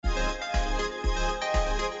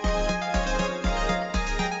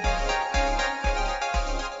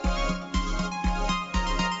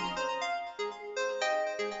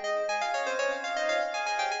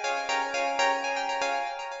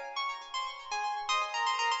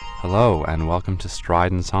Hello, and welcome to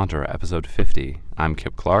Stride and Saunter, episode 50. I'm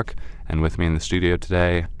Kip Clark, and with me in the studio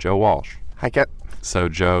today, Joe Walsh. Hi, Kip. So,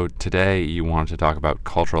 Joe, today you wanted to talk about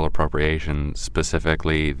cultural appropriation,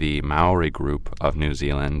 specifically the Maori group of New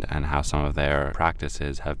Zealand and how some of their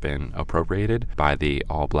practices have been appropriated by the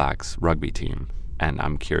All Blacks rugby team. And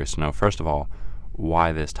I'm curious to know, first of all,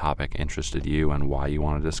 why this topic interested you and why you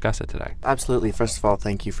want to discuss it today. Absolutely. First of all,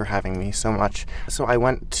 thank you for having me so much. So I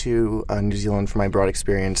went to New Zealand for my abroad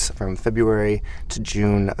experience from February to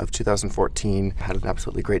June of 2014. Had an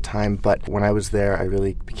absolutely great time, but when I was there, I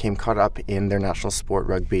really became caught up in their national sport,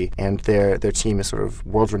 rugby, and their team is sort of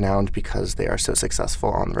world-renowned because they are so successful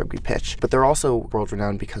on the rugby pitch. But they're also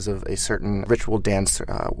world-renowned because of a certain ritual dance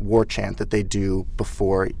war chant that they do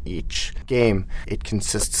before each game. It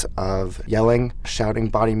consists of yelling, shouting,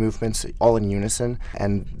 body movements, all in unison.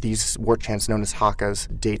 And these war chants, known as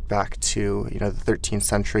hakas, date back to the 13th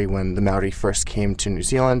century when the Maori first came to New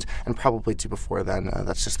Zealand, and probably to before then.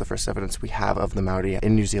 That's just the first evidence we have of the Maori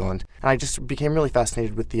in New Zealand. And I just became really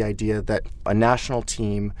fascinated with the idea that a national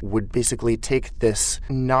team would basically take this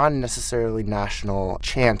non-necessarily national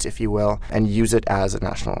chant, if you will, and use it as a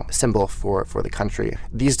national symbol for the country.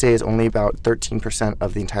 These days, only about 13%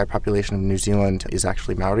 of the entire population of New Zealand is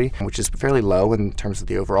actually Maori, which is fairly low in terms of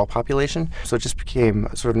the overall population. So it just became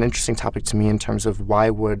sort of an interesting topic to me in terms of why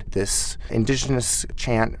would this indigenous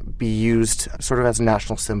chant be used sort of as a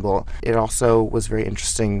national symbol. It also was very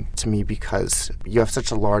interesting to me because you have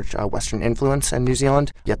such a large Western influence in New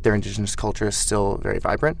Zealand, yet their indigenous culture is still very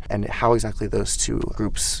vibrant, and how exactly those two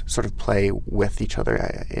groups sort of play with each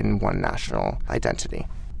other in one national identity.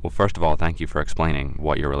 Well, first of all, thank you for explaining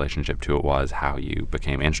what your relationship to it was, how you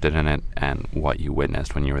became interested in it, and what you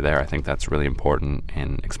witnessed when you were there. I think that's really important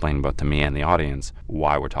in explaining both to me and the audience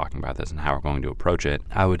why we're talking about this and how we're going to approach it.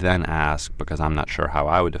 I would then ask, because I'm not sure how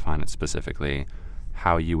I would define it specifically,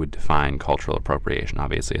 how you would define cultural appropriation.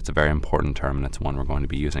 Obviously, it's a very important term, and it's one we're going to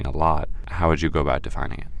be using a lot. How would you go about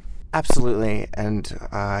defining it? Absolutely, and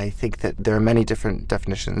I think that there are many different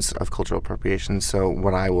definitions of cultural appropriation, so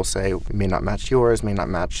what I will say may not match yours, may not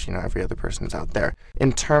match, every other person's out there.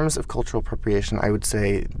 In terms of cultural appropriation, I would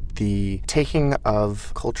say the taking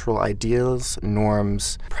of cultural ideals,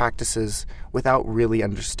 norms, practices, without really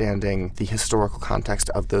understanding the historical context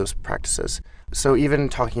of those practices. So even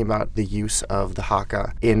talking about the use of the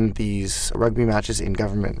haka in these rugby matches, in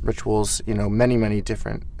government rituals, many, many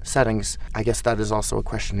different settings, I guess that is also a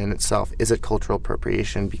question in itself. Is it cultural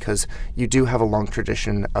appropriation? Because you do have a long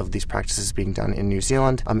tradition of these practices being done in New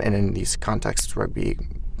Zealand, and in these contexts, rugby,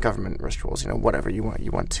 government rituals, whatever you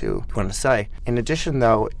want to say. In addition,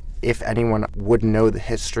 though, if anyone would know the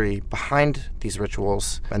history behind these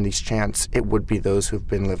rituals and these chants, it would be those who've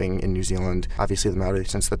been living in New Zealand, obviously the Maori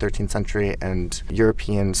since the 13th century and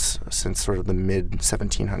Europeans since sort of the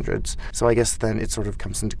mid-1700s. So I guess then it sort of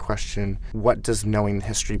comes into question, what does knowing the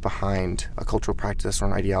history behind a cultural practice or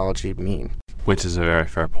an ideology mean? Which is a very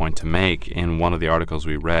fair point to make. In one of the articles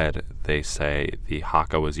we read, they say the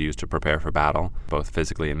haka was used to prepare for battle, both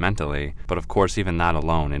physically and mentally. But of course, even that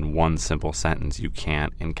alone, in one simple sentence, you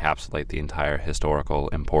can't encapsulate the entire historical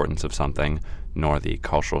importance of something, nor the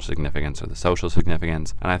cultural significance or the social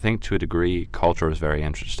significance. And I think to a degree, culture is very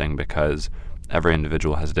interesting because every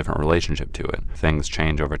individual has a different relationship to it. Things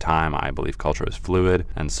change over time. I believe culture is fluid,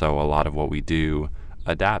 and so a lot of what we do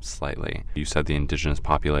adapts slightly. You said the indigenous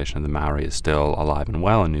population of the Maori is still alive and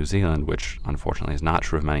well in New Zealand, which unfortunately is not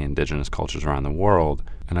true of many indigenous cultures around the world.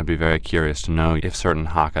 And I'd be very curious to know if certain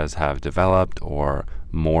hakas have developed or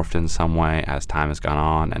morphed in some way as time has gone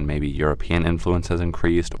on, and maybe European influence has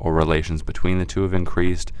increased or relations between the two have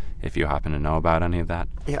increased, if you happen to know about any of that.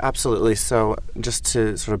 Yeah, absolutely. So just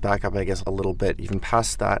to sort of back up, I guess, a little bit, even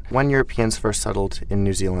past that, when Europeans first settled in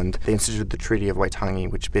New Zealand, they instituted the Treaty of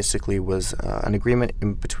Waitangi, which basically was an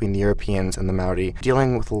agreement between the Europeans and the Maori,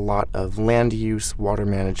 dealing with a lot of land use, water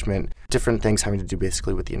management, different things having to do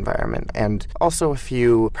basically with the environment, and also a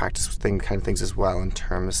few practice kind of things as well in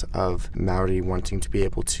terms of Maori wanting to be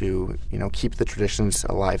able to, keep the traditions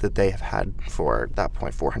alive that they have had for that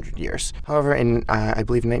point 400 years. However, in I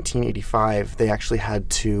believe 1985, they actually had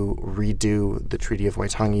to redo the Treaty of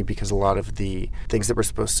Waitangi because a lot of the things that were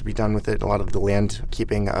supposed to be done with it, a lot of the land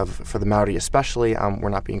keeping for the Maori especially, were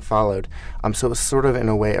not being followed. So it was sort of in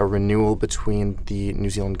a way a renewal between the New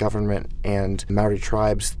Zealand government and Maori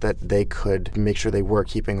tribes that they they could make sure they were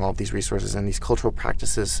keeping all of these resources and these cultural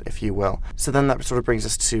practices, if you will. So then that sort of brings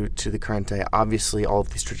us to the current day. Obviously, all of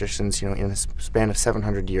these traditions, in a span of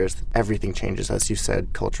 700 years, everything changes. As you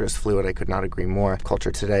said, culture is fluid. I could not agree more. Culture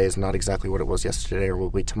today is not exactly what it was yesterday or will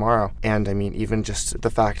be tomorrow. And I mean, even just the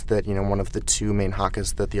fact that, one of the two main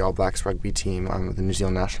hakas that the All Blacks rugby team, the New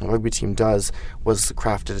Zealand national rugby team does, was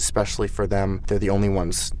crafted especially for them. They're the only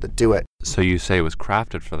ones that do it. So you say it was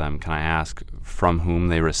crafted for them. Can I ask from whom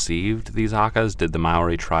they received these hakas? Did the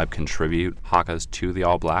Maori tribe contribute hakas to the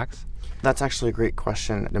All Blacks? That's actually a great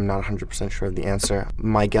question. I'm not 100% sure of the answer.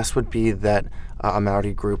 My guess would be that a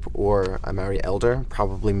Maori group or a Maori elder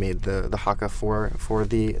probably made the haka for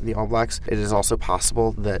the All Blacks. It is also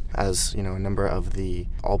possible that as, a number of the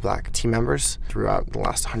All Black team members throughout the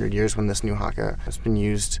last 100 years when this new haka has been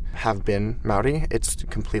used have been Maori, it's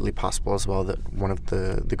completely possible as well that one of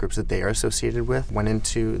the groups that they are associated with went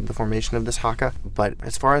into the formation of this haka. But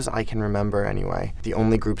as far as I can remember anyway, the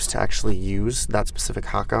only groups to actually use that specific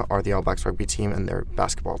haka are the All Blacks rugby team and their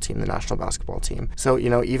basketball team, the national basketball team. So,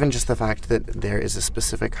 even just the fact that there is a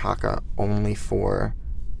specific haka only for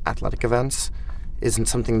athletic events isn't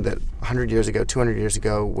something that 100 years ago, 200 years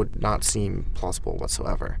ago would not seem plausible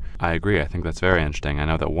whatsoever. I agree. I think that's very interesting. I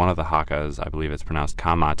know that one of the hakas, I believe it's pronounced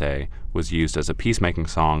kamate, was used as a peacemaking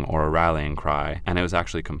song or a rallying cry, and it was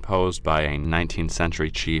actually composed by a 19th century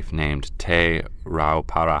chief named Te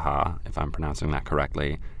Rauparaha, if I'm pronouncing that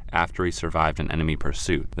correctly, after he survived an enemy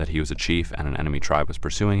pursuit, that he was a chief and an enemy tribe was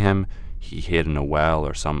pursuing him. He hid in a well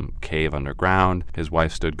or some cave underground. His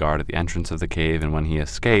wife stood guard at the entrance of the cave, and when he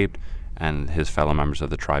escaped and his fellow members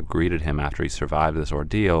of the tribe greeted him after he survived this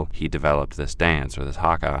ordeal, he developed this dance or this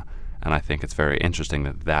haka. And I think it's very interesting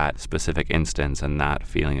that that specific instance and that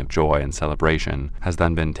feeling of joy and celebration has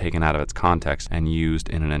then been taken out of its context and used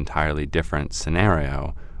in an entirely different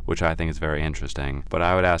scenario, which I think is very interesting. But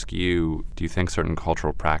I would ask you, do you think certain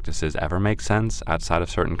cultural practices ever make sense outside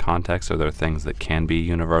of certain contexts? Are there things that can be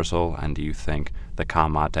universal? And do you think the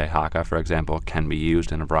kamate haka, for example, can be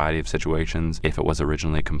used in a variety of situations if it was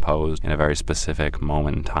originally composed in a very specific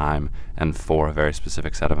moment in time and for a very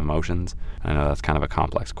specific set of emotions? I know that's kind of a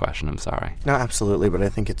complex question, I'm sorry. No, absolutely, but I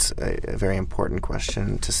think it's a very important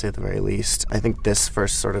question, to say the very least. I think this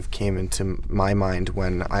first sort of came into my mind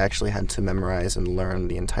when I actually had to memorize and learn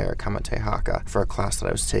the entire kamate haka for a class that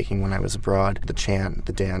I was taking when I was abroad. The chant,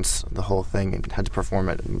 the dance, the whole thing, and had to perform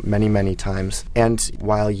it many, many times. And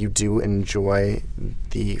while you do enjoy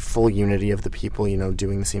the full unity of the people,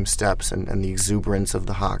 doing the same steps and the exuberance of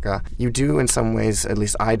the haka, you do in some ways, at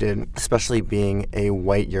least I did, especially being a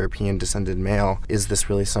white European descended male, is this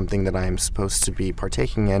really something that I am supposed to be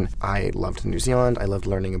partaking in? I loved New Zealand. I loved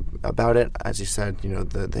learning about it. As you said,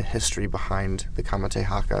 the history behind the kamate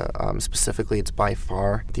haka, specifically, it's by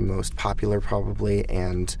far the most popular probably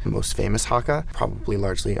and most famous haka, probably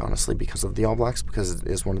largely, honestly, because of the All Blacks, because it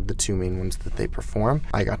is one of the two main ones that they perform.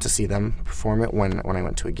 I got to see them perform it when I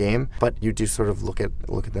went to a game, but you do sort of look at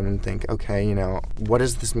them and think, okay, what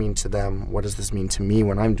does this mean to them? What does this mean to me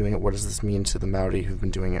when I'm doing it? What does this mean to the Maori who've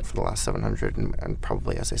been doing it for the last 700 and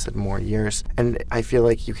probably, as I said, more years? And I feel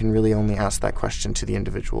like you can really only ask that question to the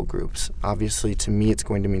individual groups. Obviously, to me, it's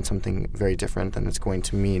going to mean something very different than it's going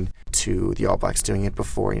to mean to the All Blacks doing it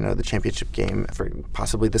before, the championship game for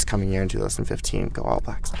possibly this coming year in 2015. Go All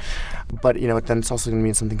Blacks. But, then it's also going to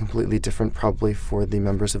mean something completely different probably for the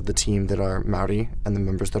members of the team that are Maori and the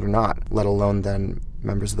members that are not, let alone then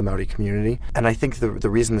members of the Maori community. And I think the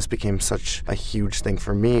reason this became such a huge thing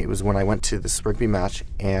for me was when I went to this rugby match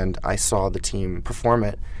and I saw the team perform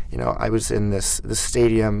it. I was in this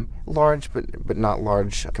stadium, large but not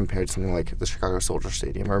large compared to something like the Chicago Soldier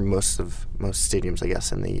Stadium or most stadiums, I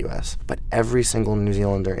guess, in the U.S. But every single New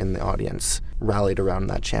Zealander in the audience rallied around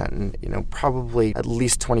that chant, and probably at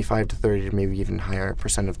least 25 to 30, maybe even higher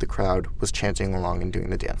percent of the crowd was chanting along and doing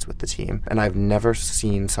the dance with the team. And I've never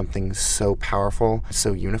seen something so powerful,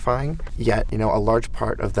 so unifying. Yet, a large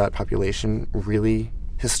part of that population really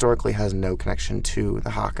historically has no connection to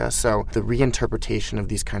the haka. So the reinterpretation of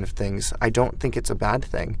these kind of things, I don't think it's a bad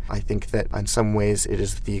thing. I think that in some ways it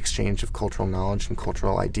is the exchange of cultural knowledge and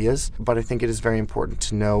cultural ideas, but I think it is very important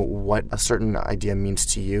to know what a certain idea means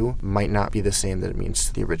to you might not be the same that it means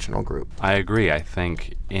to the original group. I agree. I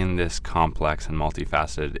think in this complex and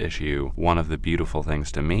multifaceted issue, one of the beautiful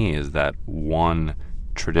things to me is that one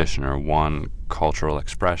tradition or one cultural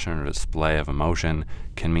expression or display of emotion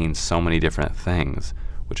can mean so many different things,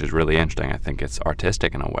 which is really interesting. I think it's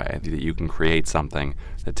artistic in a way, that you can create something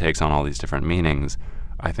that takes on all these different meanings.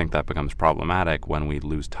 I think that becomes problematic when we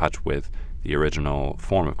lose touch with the original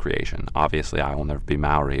form of creation. Obviously, I will never be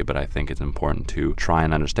Maori, but I think it's important to try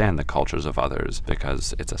and understand the cultures of others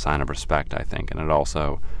because it's a sign of respect, I think, and it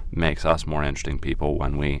also makes us more interesting people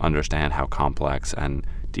when we understand how complex and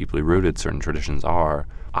deeply rooted certain traditions are.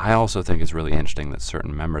 I also think it's really interesting that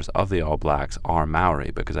certain members of the All Blacks are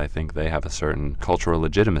Maori because I think they have a certain cultural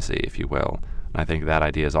legitimacy, if you will. And I think that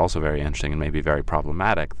idea is also very interesting and maybe very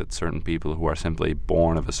problematic, that certain people who are simply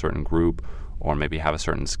born of a certain group or maybe have a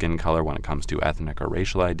certain skin color when it comes to ethnic or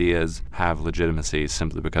racial ideas have legitimacy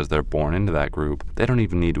simply because they're born into that group. They don't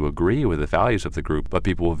even need to agree with the values of the group, but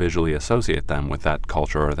people will visually associate them with that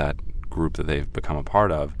culture or that group that they've become a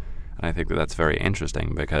part of. And I think that that's very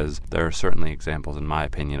interesting because there are certainly examples, in my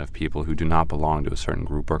opinion, of people who do not belong to a certain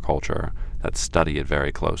group or culture that study it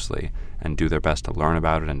very closely and do their best to learn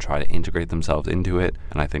about it and try to integrate themselves into it.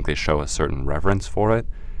 And I think they show a certain reverence for it.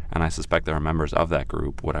 And I suspect there are members of that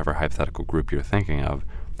group, whatever hypothetical group you're thinking of,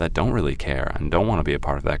 that don't really care and don't want to be a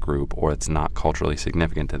part of that group, or it's not culturally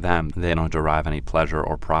significant to them. They don't derive any pleasure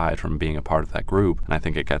or pride from being a part of that group. And I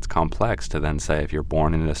think it gets complex to then say if you're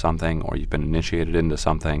born into something or you've been initiated into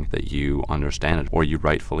something that you understand it or you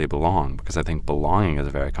rightfully belong, because I think belonging is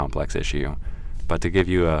a very complex issue. But to give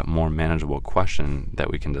you a more manageable question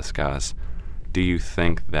that we can discuss, do you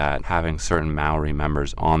think that having certain Maori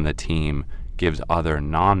members on the team gives other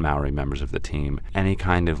non-Maori members of the team any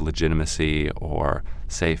kind of legitimacy or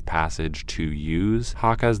safe passage to use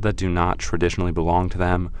hakas that do not traditionally belong to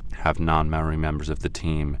them? Have non-Maori members of the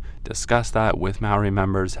team discuss that with Maori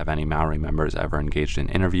members? Have any Maori members ever engaged in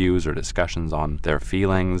interviews or discussions on their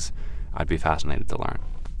feelings? I'd be fascinated to learn.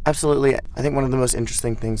 Absolutely. I think one of the most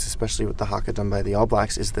interesting things, especially with the haka done by the All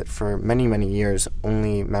Blacks, is that for many, many years,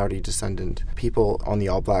 only Maori descendant people on the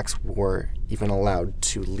All Blacks were even allowed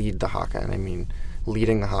to lead the haka. And I mean,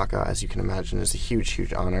 leading the haka, as you can imagine, is a huge,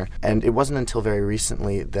 huge honor. And it wasn't until very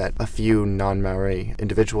recently that a few non-Maori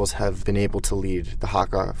individuals have been able to lead the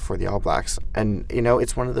haka for the All Blacks. And, you know,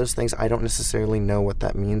 it's one of those things I don't necessarily know what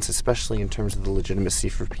that means, especially in terms of the legitimacy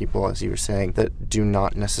for people, as you were saying, that do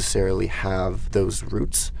not necessarily have those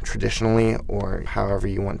roots traditionally, or however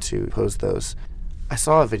you want to pose those. I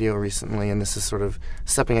saw a video recently, and this is sort of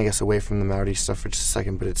stepping, I guess, away from the Maori stuff for just a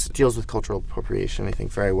second, but it deals with cultural appropriation, I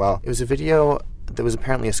think, very well. It was a video that was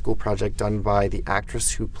apparently a school project done by the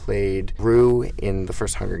actress who played Rue in the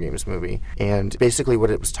first Hunger Games movie. And basically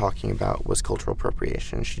what it was talking about was cultural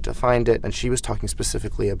appropriation. She defined it, and she was talking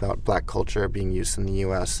specifically about black culture being used in the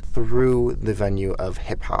U.S. through the venue of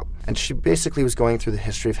hip-hop. And she basically was going through the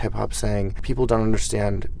history of hip-hop, saying people don't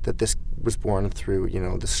understand that this was born through, you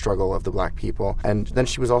know, the struggle of the black people. And then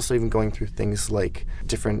she was also even going through things like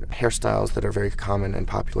different hairstyles that are very common and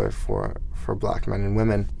popular for black men and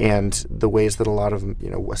women, and the ways that a lot of, you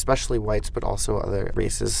know, especially whites, but also other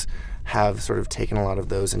races, have sort of taken a lot of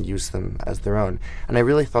those and used them as their own. And I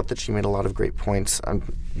really thought that she made a lot of great points.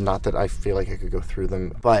 Not that I feel like I could go through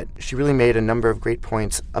them, but she really made a number of great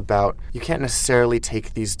points about you can't necessarily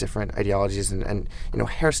take these different ideologies and you know,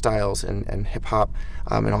 hairstyles and hip-hop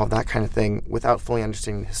and all of that kind of thing without fully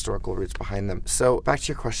understanding the historical roots behind them. So back to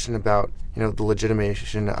your question about, you know, the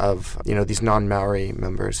legitimation of, you know, these non-Maori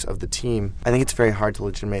members of the team, I think it's very hard to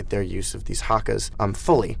legitimate their use of these hakas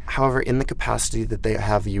fully. However, in the capacity that they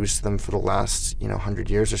have used them for the last, you know, 100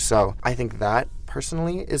 years or so, I think that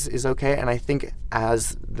personally is okay. And I think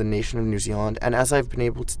as the nation of New Zealand, and as I've been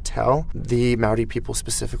able to tell, the Maori people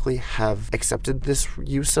specifically have accepted this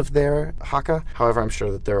use of their haka. However, I'm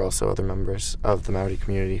sure that there are also other members of the Maori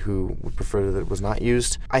community who would prefer that it was not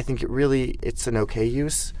used. I think it's an okay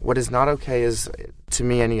use. What is not okay is, to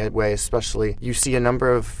me anyway, especially, you see a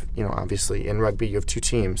number of, you know, obviously in rugby you have two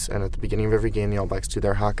teams, and at the beginning of every game the All Blacks do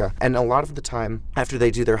their haka. And a lot of the time, after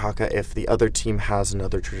they do their haka, if the other team has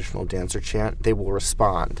another traditional dance or chant, they will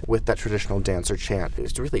respond with that traditional dance or chant.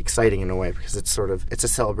 It's really exciting in a way because it's a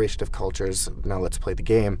celebration of cultures. Now let's play the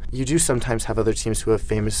game. You do sometimes have other teams who have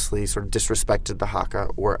famously sort of disrespected the haka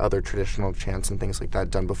or other traditional chants and things like that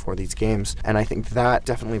done before these games. And I think that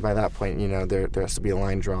definitely by that point, you know, there has to be a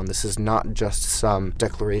line drawn. This is not just some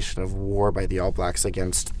declaration of war by the All Blacks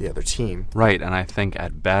against the other team. Right, and I think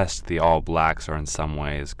at best the All Blacks are in some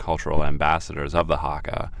ways cultural ambassadors of the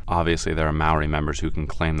haka. Obviously there are Maori members who can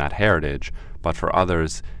claim that heritage, but for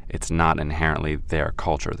others it's not inherently their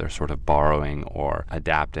culture. They're sort of borrowing or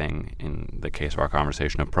adapting, in the case of our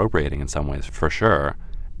conversation, appropriating in some ways, for sure.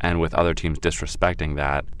 And with other teams disrespecting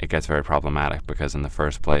that, it gets very problematic because in the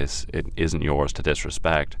first place it isn't yours to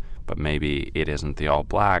disrespect, but maybe it isn't the All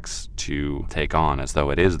Blacks to take on as though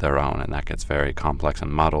it is their own, and that gets very complex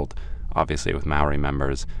and muddled. Obviously with Maori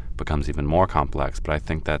members, becomes even more complex, but I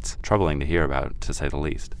think that's troubling to hear about, to say the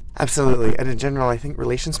least. Absolutely. And in general, I think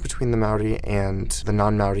relations between the Maori and the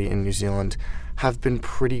non-Maori in New Zealand have been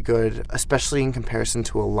pretty good, especially in comparison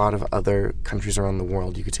to a lot of other countries around the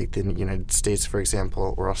world. You could take the United States, for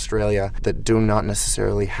example, or Australia, that do not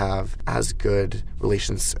necessarily have as good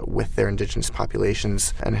relations with their indigenous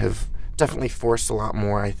populations and have definitely forced a lot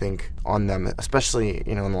more, I think, on them, especially,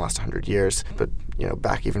 in the last 100 years. But,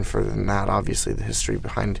 back even further than that, obviously the history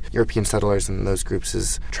behind European settlers and those groups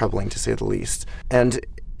is troubling, to say the least. And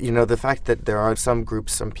the fact that there are some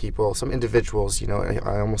groups, some people, some individuals,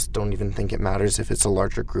 I almost don't even think it matters if it's a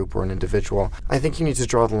larger group or an individual. I think you need to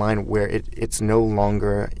draw the line where it's no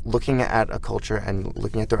longer looking at a culture and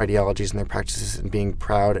looking at their ideologies and their practices and being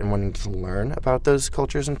proud and wanting to learn about those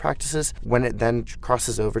cultures and practices. When it then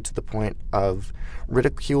crosses over to the point of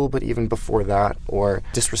ridicule, but even before that, or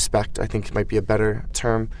disrespect, I think might be a better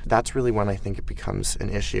term, that's really when I think it becomes an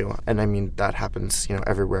issue. And I mean, that happens,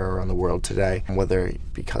 everywhere around the world today, whether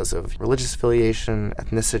because of religious affiliation,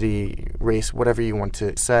 ethnicity, race, whatever you want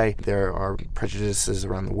to say. There are prejudices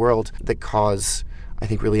around the world that cause, I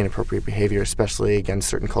think, really inappropriate behavior, especially against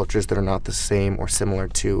certain cultures that are not the same or similar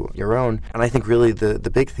to your own. And I think really the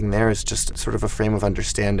big thing there is just sort of a frame of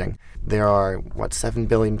understanding. There are, 7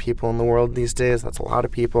 billion people in the world these days? That's a lot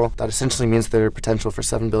of people. That essentially means there are potential for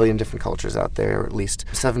 7 billion different cultures out there, or at least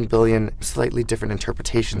 7 billion slightly different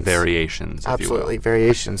interpretations. Variations, Absolutely,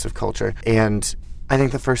 variations of culture. And I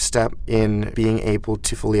think the first step in being able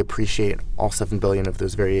to fully appreciate all 7 billion of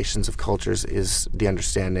those variations of cultures is the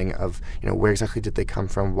understanding of, where exactly did they come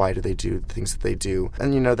from, why do they do the things that they do.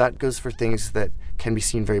 And, that goes for things that can be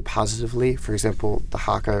seen very positively. For example, the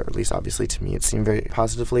haka, or at least obviously to me, it seemed very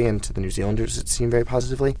positively, and to the New Zealanders it seemed very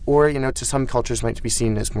positively. Or, to some cultures might be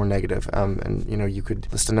seen as more negative. And, you could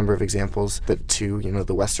list a number of examples that to,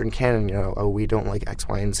 the Western canon, we don't like X,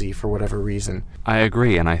 Y, and Z for whatever reason. I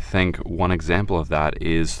agree, and I think one example of that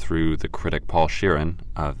is through the critic Paul Sheeran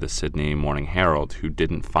of the Sydney Morning Herald, who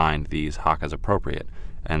didn't find these hakas appropriate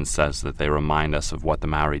and says that they remind us of what the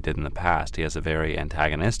Maori did in the past. He has a very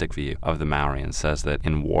antagonistic view of the Maori and says that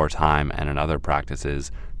in wartime and in other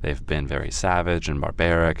practices, they've been very savage and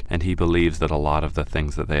barbaric, and he believes that a lot of the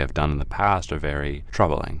things that they have done in the past are very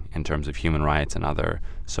troubling in terms of human rights and other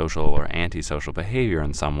social or antisocial behavior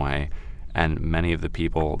in some way. And many of the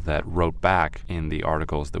people that wrote back in the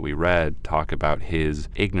articles that we read talk about his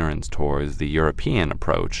ignorance towards the European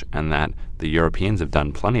approach, and that the Europeans have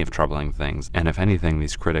done plenty of troubling things. And if anything,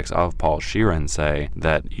 these critics of Paul Sheeran say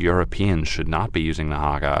that Europeans should not be using the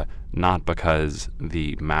haka, not because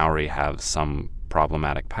the Maori have some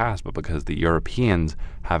problematic past, but because the Europeans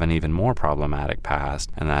have an even more problematic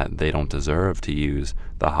past, and that they don't deserve to use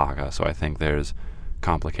the haka. So I think there's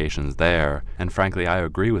complications there. And frankly, I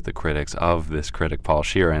agree with the critics of this critic Paul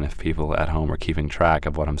Sheeran, if people at home are keeping track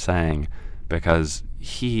of what I'm saying, because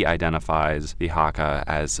he identifies the haka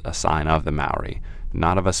as a sign of the Maori,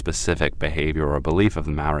 not of a specific behavior or belief of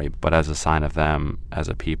the Maori, but as a sign of them as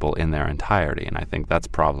a people in their entirety. And I think that's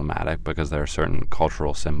problematic because there are certain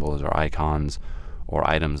cultural symbols or icons or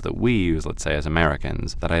items that we use, let's say as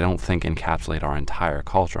Americans, that I don't think encapsulate our entire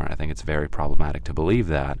culture, and I think it's very problematic to believe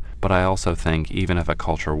that. But I also think even if a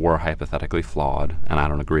culture were hypothetically flawed, and I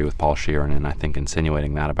don't agree with Paul Sheeran, and I think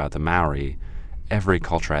insinuating that about the Maori, every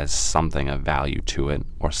culture has something of value to it,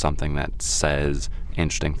 or something that says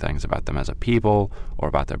interesting things about them as a people, or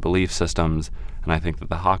about their belief systems. And I think that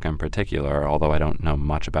the haka in particular, although I don't know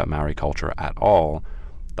much about Maori culture at all,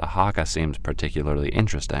 the haka seems particularly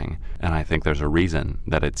interesting, and I think there's a reason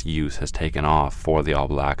that its use has taken off for the All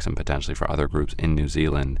Blacks and potentially for other groups in New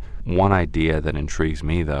Zealand. One idea that intrigues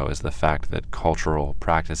me, though, is the fact that cultural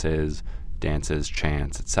practices, dances,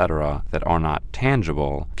 chants, etc., that are not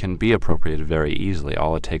tangible can be appropriated very easily.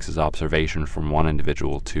 All it takes is observation from one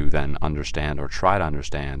individual to then understand or try to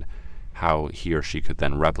understand how he or she could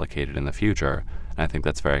then replicate it in the future. And I think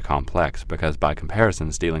that's very complex because by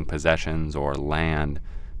comparison, stealing possessions or land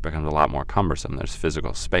becomes a lot more cumbersome. There's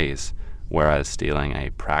physical space, whereas stealing a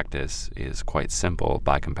practice is quite simple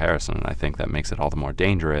by comparison. And I think that makes it all the more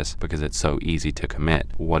dangerous because it's so easy to commit.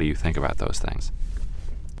 What do you think about those things?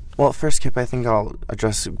 Well, first, Kip, I think I'll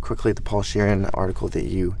address quickly the Paul Sheeran article that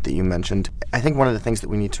you mentioned. I think one of the things that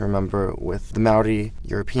we need to remember with the Maori,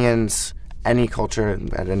 Europeans, any culture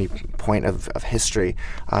at any point of history,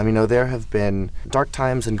 there have been dark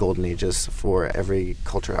times and golden ages for every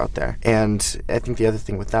culture out there. And I think the other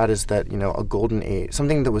thing with that is that, a golden age,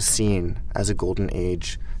 something that was seen as a golden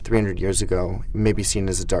age 300 years ago may be seen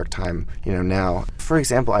as a dark time, now. For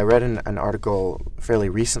example, I read an article fairly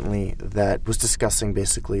recently that was discussing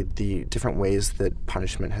basically the different ways that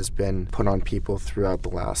punishment has been put on people throughout the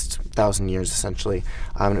last 1,000 years, essentially.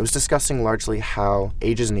 And it was discussing largely how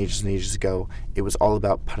ages and ages and ages ago, it was all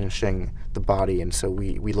about punishing the body. And so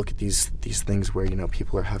we look at these things where,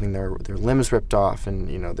 people are having their limbs ripped off and,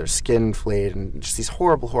 their skin flayed and just these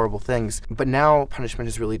horrible, horrible things. But now punishment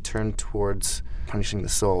has really turned towards punishing the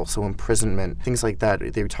soul, so imprisonment, things like that.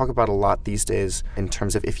 They talk about a lot these days in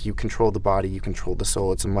terms of if you control the body, you control the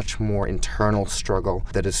soul. It's a much more internal struggle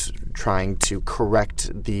that is trying to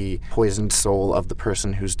correct the poisoned soul of the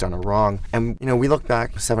person who's done a wrong. And, we look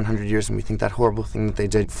back 700 years and we think that horrible thing that they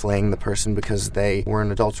did, flaying the person because they were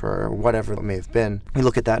an adulterer or whatever it may have been, we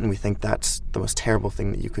look at that and we think that's the most terrible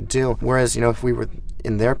thing that you could do. Whereas, if we were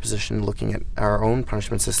in their position looking at our own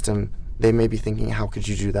punishment system, they may be thinking, how could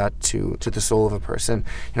you do that to the soul of a person?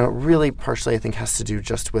 It really partially, I think, has to do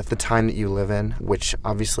just with the time that you live in, which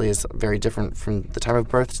obviously is very different from the time of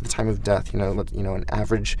birth to the time of death. An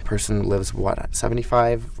average person lives,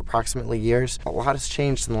 75 approximately years? A lot has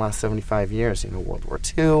changed in the last 75 years. World War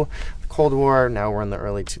II, Cold War, now we're in the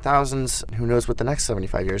early 2000s. Who knows what the next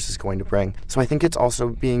 75 years is going to bring? So I think it's also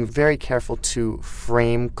being very careful to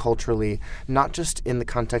frame culturally, not just in the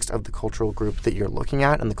context of the cultural group that you're looking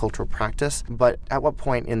at and the cultural practice, but at what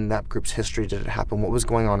point in that group's history did it happen? What was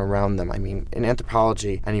going on around them? I mean, in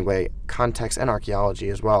anthropology, anyway, context, and archaeology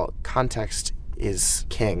as well, context is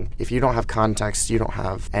king. If you don't have context, you don't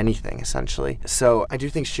have anything, essentially. So I do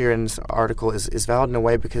think Sheeran's article is valid in a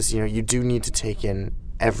way because, you do need to take in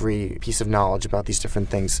every piece of knowledge about these different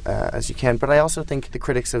things as you can. But I also think the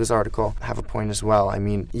critics of his article have a point as well. I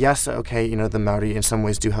mean, yes, okay, the Maori in some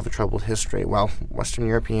ways do have a troubled history. Well, Western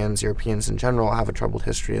Europeans in general have a troubled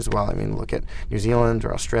history as well. I mean, look at New Zealand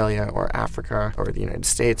or Australia or Africa or the United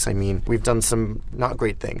States. I mean, we've done some not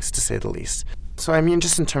great things, to say the least. So, I mean,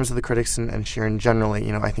 just in terms of the critics and Sheeran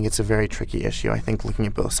generally, I think it's a very tricky issue. I think looking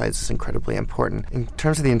at both sides is incredibly important. In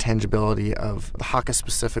terms of the intangibility of the haka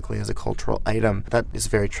specifically as a cultural item, that is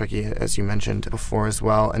very tricky, as you mentioned before as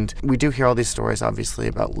well. And we do hear all these stories, obviously,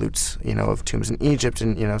 about loots, of tombs in Egypt.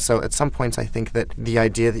 And, so at some points I think that the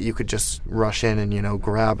idea that you could just rush in and,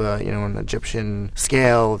 grab an Egyptian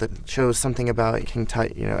scale that shows something about King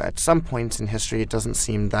Tut, at some points in history it doesn't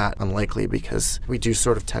seem that unlikely because we do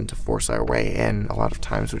sort of tend to force our way in a lot of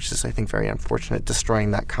times, which is, I think, very unfortunate,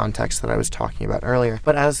 destroying that context that I was talking about earlier.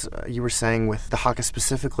 But as you were saying with the haka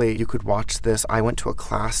specifically, you could watch this. I went to a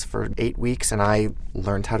class for 8 weeks and I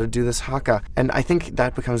learned how to do this haka. And I think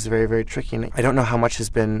that becomes very, very tricky. And I don't know how much has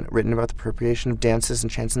been written about the appropriation of dances and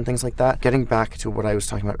chants and things like that. Getting back to what I was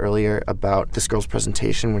talking about earlier about this girl's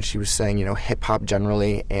presentation when she was saying, hip-hop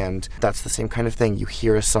generally, and that's the same kind of thing. You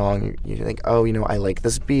hear a song, you think, oh, I like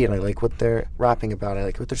this beat and I like what they're rapping about, I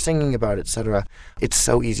like what they're singing about, etc. It's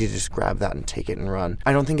so easy to just grab that and take it and run.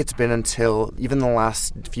 I don't think it's been until even the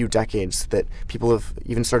last few decades that people have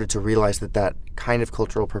even started to realize that kind of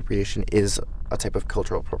cultural appropriation is a type of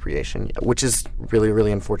cultural appropriation, which is really,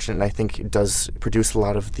 really unfortunate, and I think it does produce a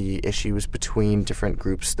lot of the issues between different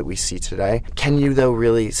groups that we see today. Can you, though,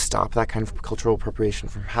 really stop that kind of cultural appropriation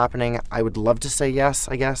from happening? I would love to say yes,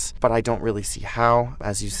 I guess, but I don't really see how.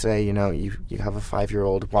 As you say, you have a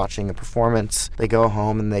 5-year-old watching a performance, they go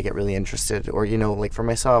home and they get really interested, or, like for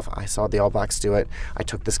myself, I saw the All Blacks do it. I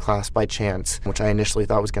took this class by chance, which I initially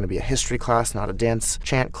thought was going to be a history class, not a dance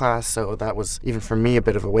chant class, so that was, even for me, a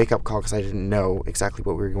bit of a wake-up call because I didn't know exactly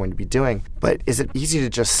what we were going to be doing. But is it easy to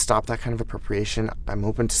just stop that kind of appropriation? I'm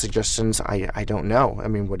open to suggestions. I don't know. I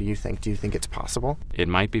mean, what do you think? Do you think it's possible? It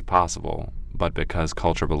might be possible, but because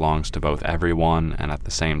culture belongs to both everyone and at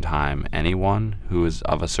the same time anyone who is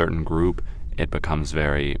of a certain group, it becomes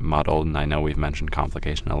very muddled. And I know we've mentioned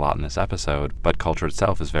complication a lot in this episode, but culture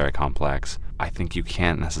itself is very complex. I think you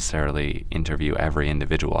can't necessarily interview every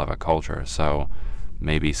individual of a culture, so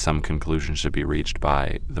maybe some conclusion should be reached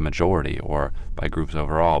by the majority or by groups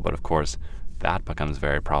overall, but of course that becomes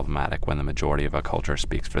very problematic when the majority of a culture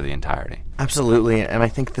speaks for the entirety. Absolutely, and I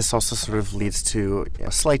think this also sort of leads to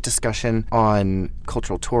a slight discussion on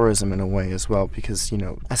cultural tourism in a way as well, because,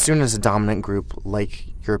 as soon as a dominant group like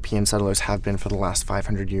European settlers have been for the last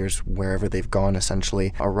 500 years, wherever they've gone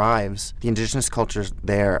essentially, arrives, the indigenous cultures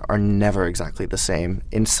there are never exactly the same.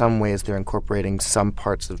 In some ways, they're incorporating some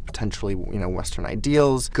parts of potentially, Western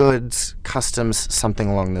ideals, goods, customs, something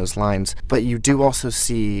along those lines. But you do also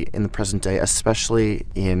see in the present day, especially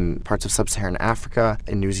in parts of sub-Saharan Africa,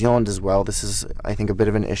 in New Zealand as well, this is, I think, a bit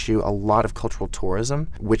of an issue, a lot of cultural tourism,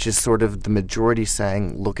 which is sort of the majority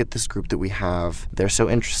saying, look at this group that we have, they're so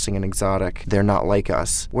interesting and exotic, they're not like us.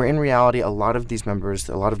 us, where in reality a lot of these members,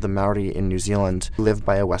 a lot of the Maori in New Zealand, live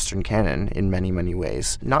by a Western canon in many, many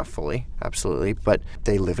ways. Not fully, absolutely, but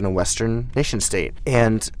they live in a Western nation state.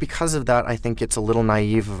 And because of that, I think it's a little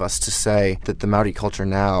naive of us to say that the Maori culture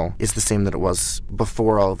now is the same that it was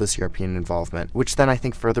before all of this European involvement, which then I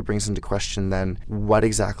think further brings into question then what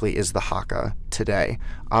exactly is the haka today.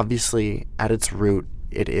 Obviously, at its root,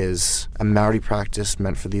 it is a Maori practice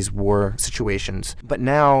meant for these war situations. But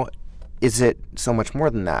now, is it so much more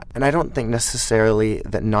than that? And I don't think necessarily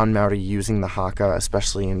that non-Maori using the haka,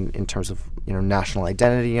 especially in terms of national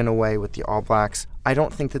identity in a way with the All Blacks, I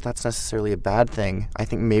don't think that that's necessarily a bad thing. I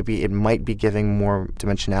think maybe it might be giving more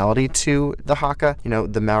dimensionality to the haka.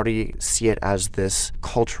 The Maori see it as this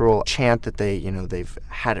cultural chant that they've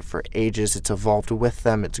had it for ages. It's evolved with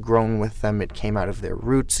them. It's grown with them. It came out of their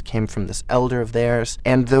roots. It came from this elder of theirs.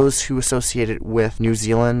 And those who associate it with New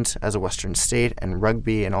Zealand as a Western state and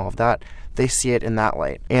rugby and all of that, they see it in that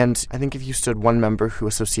light. And I think if you stood one member who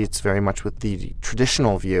associates very much with the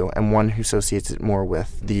traditional view and one who associates it more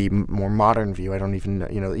with the more modern view, I don't even,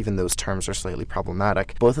 even those terms are slightly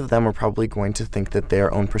problematic. Both of them are probably going to think that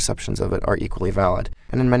their own perceptions of it are equally valid.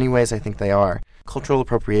 And in many ways, I think they are. Cultural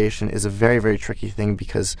appropriation is a very, very tricky thing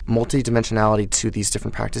because multidimensionality to these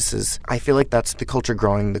different practices, I feel like that's the culture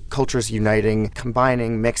growing, the culture's uniting,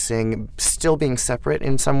 combining, mixing, still being separate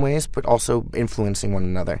in some ways, but also influencing one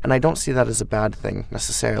another. And I don't see that as a bad thing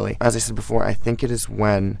necessarily. As I said before, I think it is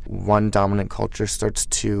when one dominant culture starts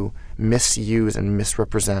to misuse and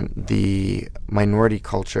misrepresent the minority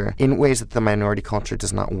culture in ways that the minority culture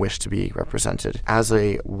does not wish to be represented. As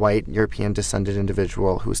a white European descended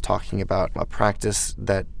individual who is talking about a practice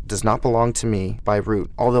that does not belong to me by root,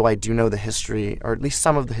 although I do know the history, or at least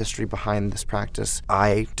some of the history behind this practice,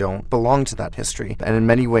 I don't belong to that history. And in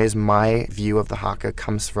many ways, my view of the haka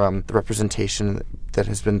comes from the representation that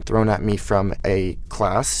has been thrown at me from a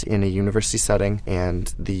class in a university setting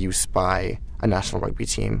and the use by a national rugby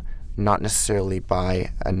team, not necessarily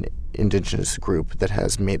by an indigenous group that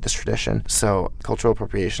has made this tradition. So cultural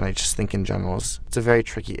appropriation, I just think in general, it's a very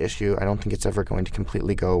tricky issue. I don't think it's ever going to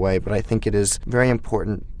completely go away, but I think it is very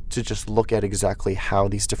important to just look at exactly how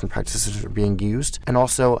these different practices are being used, and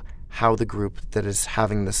also how the group that is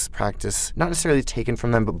having this practice, not necessarily taken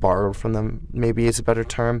from them, but borrowed from them, maybe is a better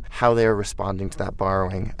term, how they are responding to that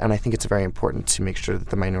borrowing. And I think it's very important to make sure that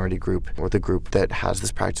the minority group, or the group that has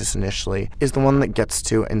this practice initially, is the one that gets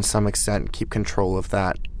to, in some extent, keep control of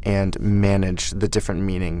that and manage the different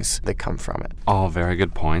meanings that come from it. All very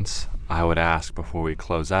good points. I would ask before we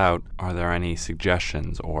close out, are there any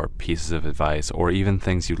suggestions or pieces of advice or even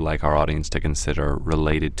things you'd like our audience to consider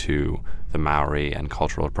related to the Maori and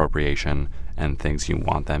cultural appropriation and things you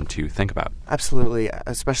want them to think about? Absolutely,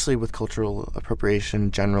 especially with cultural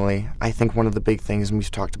appropriation generally. I think one of the big things, and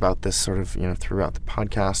we've talked about this sort of, throughout the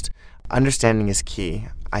podcast, understanding is key.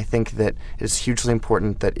 I think that it is hugely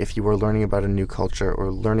important that if you are learning about a new culture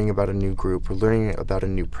or learning about a new group or learning about a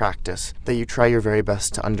new practice, that you try your very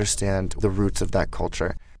best to understand the roots of that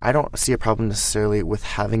culture. I don't see a problem necessarily with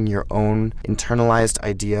having your own internalized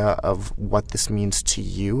idea of what this means to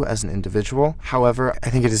you as an individual. However, I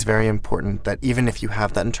think it is very important that even if you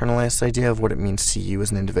have that internalized idea of what it means to you as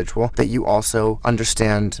an individual, that you also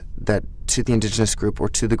understand that to the indigenous group or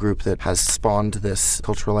to the group that has spawned this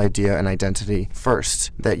cultural idea and identity first,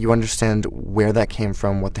 that you understand where that came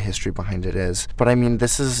from, what the history behind it is. But I mean,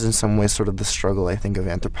 this is in some ways sort of the struggle, I think, of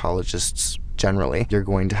anthropologists generally. You're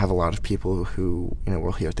going to have a lot of people who,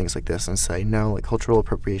 will hear things like this and say, no, cultural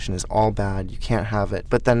appropriation is all bad, you can't have it.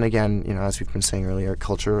 But then again, as we've been saying earlier,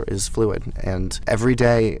 culture is fluid, and every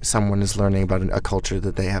day someone is learning about a culture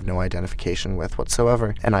that they have no identification with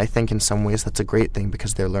whatsoever. And I think in some ways that's a great thing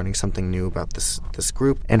because they're learning something new about this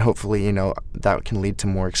group, and hopefully, that can lead to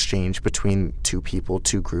more exchange between two people,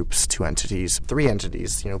 two groups, two entities, three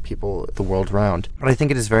entities, people the world around. But I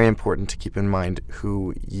think it is very important to keep in mind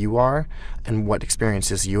who you are and what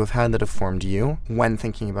experiences you have had that have formed you when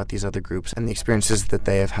thinking about these other groups and the experiences that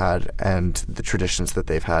they have had and the traditions that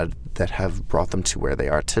they've had that have brought them to where they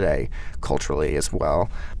are today, culturally as well.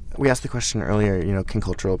 We asked the question earlier, can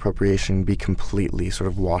cultural appropriation be completely sort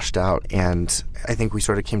of washed out? And I think we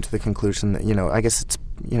sort of came to the conclusion that, I guess it's,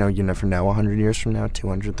 you never know 100 years from now,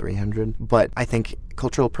 200, 300. But I think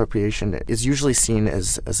cultural appropriation is usually seen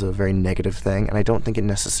as a very negative thing, and I don't think it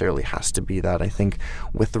necessarily has to be that. I think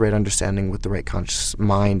with the right understanding, with the right conscious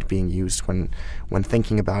mind being used when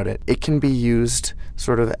thinking about it, it can be used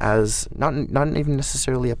sort of as not even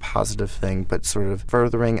necessarily a positive thing, but sort of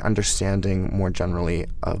furthering understanding more generally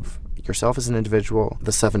of yourself as an individual,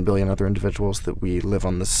 the 7 billion other individuals that we live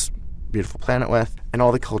on this beautiful planet with, and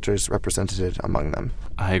all the cultures represented among them.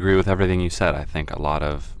 I agree with everything you said. I think a lot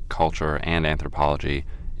of culture and anthropology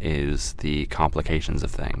is the complications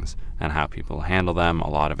of things and how people handle them. A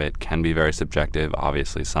lot of it can be very subjective.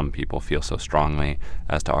 Obviously, some people feel so strongly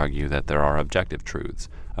as to argue that there are objective truths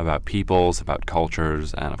about peoples, about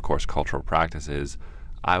cultures, and of course cultural practices.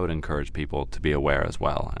 I would encourage people to be aware as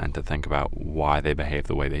well and to think about why they behave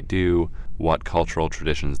the way they do, what cultural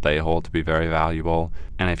traditions they hold to be very valuable,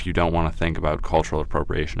 and if you don't want to think about cultural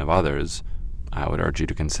appropriation of others, I would urge you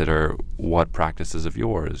to consider what practices of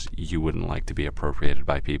yours you wouldn't like to be appropriated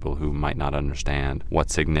by people who might not understand what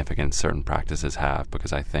significance certain practices have,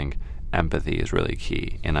 because I think empathy is really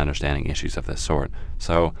key in understanding issues of this sort.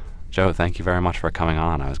 So, Joe, thank you very much for coming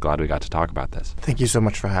on. I was glad we got to talk about this. Thank you so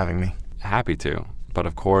much for having me. Happy to. But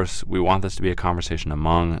of course, we want this to be a conversation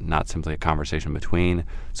among, not simply a conversation between.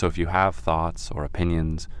 So if you have thoughts or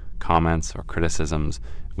opinions, comments or criticisms,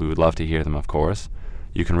 we would love to hear them, of course.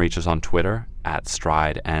 You can reach us on Twitter at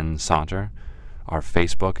StrideNSaunter. Our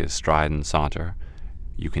Facebook is Stride and Saunter.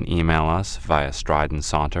 You can email us via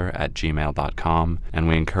strideandsaunter@gmail.com, and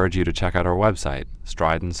we encourage you to check out our website,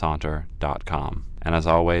 strideandsaunter.com. And as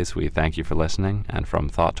always, we thank you for listening, and from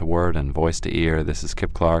thought to word and voice to ear, this is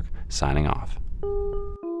Kip Clark, signing off.